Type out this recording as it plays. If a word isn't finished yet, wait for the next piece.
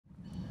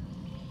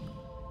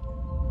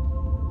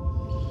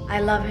I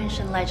love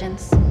ancient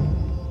legends.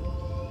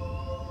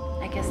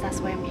 I guess that's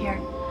why I'm here.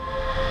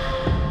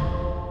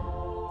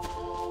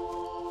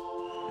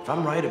 If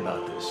I'm right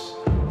about this,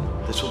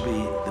 this will be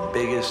the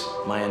biggest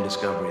Mayan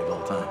discovery of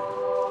all time.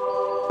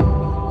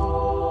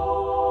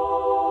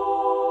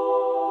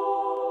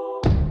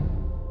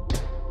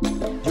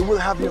 You will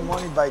have your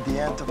money by the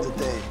end of the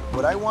day,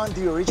 but I want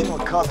the original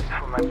copy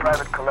for my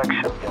private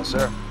collection. Yes,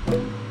 sir.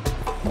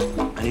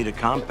 I need a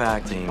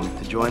compact team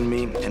to join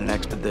me in an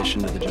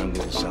expedition to the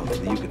jungles south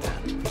of the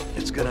Yucatan.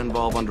 It's going to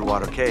involve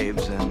underwater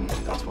caves, and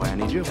that's why I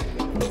need you.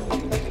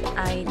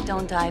 I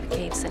don't dive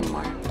caves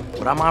anymore.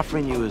 What I'm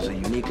offering you is a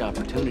unique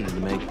opportunity to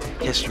make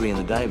history in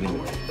the diving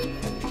world.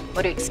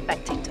 What are you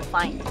expecting to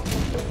find?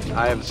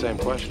 I have the same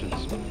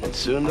questions, and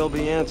soon they'll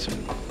be answered.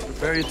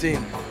 Prepare your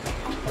team.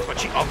 But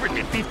she offered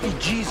me 50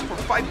 G's for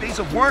 5 days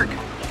of work.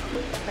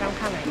 But I'm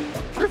coming.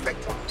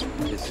 Perfect.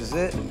 This is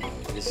it.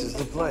 This is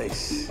the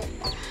place.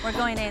 We're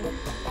going in.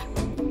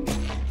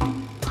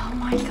 Oh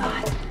my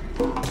God.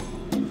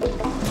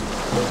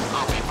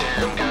 I'll be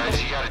damned,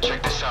 guys. You gotta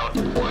check this out.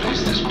 What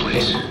is this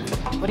place?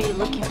 What are you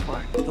looking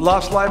for? The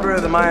lost library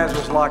of the Mayans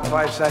was locked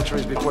 5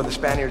 centuries before the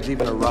Spaniards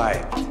even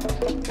arrived.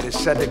 It is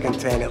said to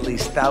contain at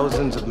least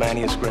thousands of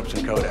manuscripts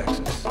and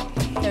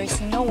codexes. There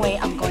is no way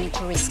I'm going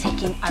to risk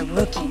taking a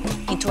rookie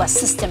into a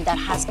system that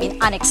has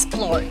been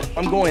unexplored.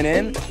 I'm going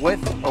in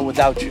with or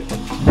without you.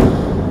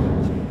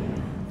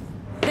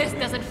 This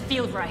doesn't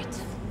feel right.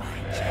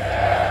 I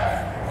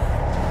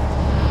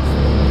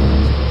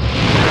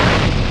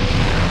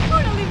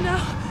want to leave now.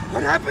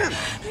 What happened?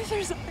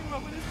 There's something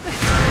wrong with this thing.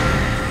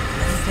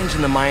 Many things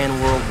in the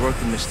Mayan world work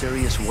in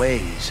mysterious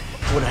ways.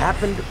 What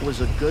happened was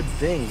a good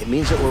thing. It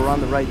means that we're on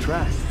the right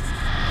track.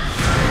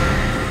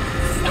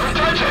 Don't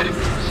touch it!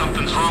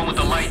 Something's wrong with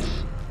the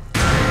lights.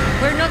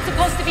 We're not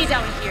supposed to be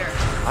down here.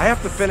 I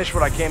have to finish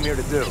what I came here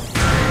to do.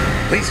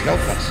 Please help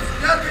us.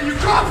 Can you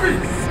copy?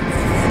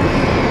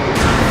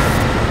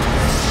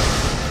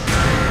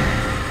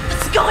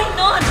 What's going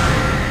on?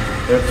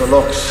 They're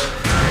Tolok's.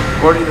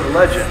 According to the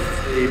legend,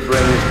 he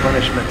brings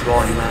punishment to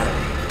all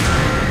humanity.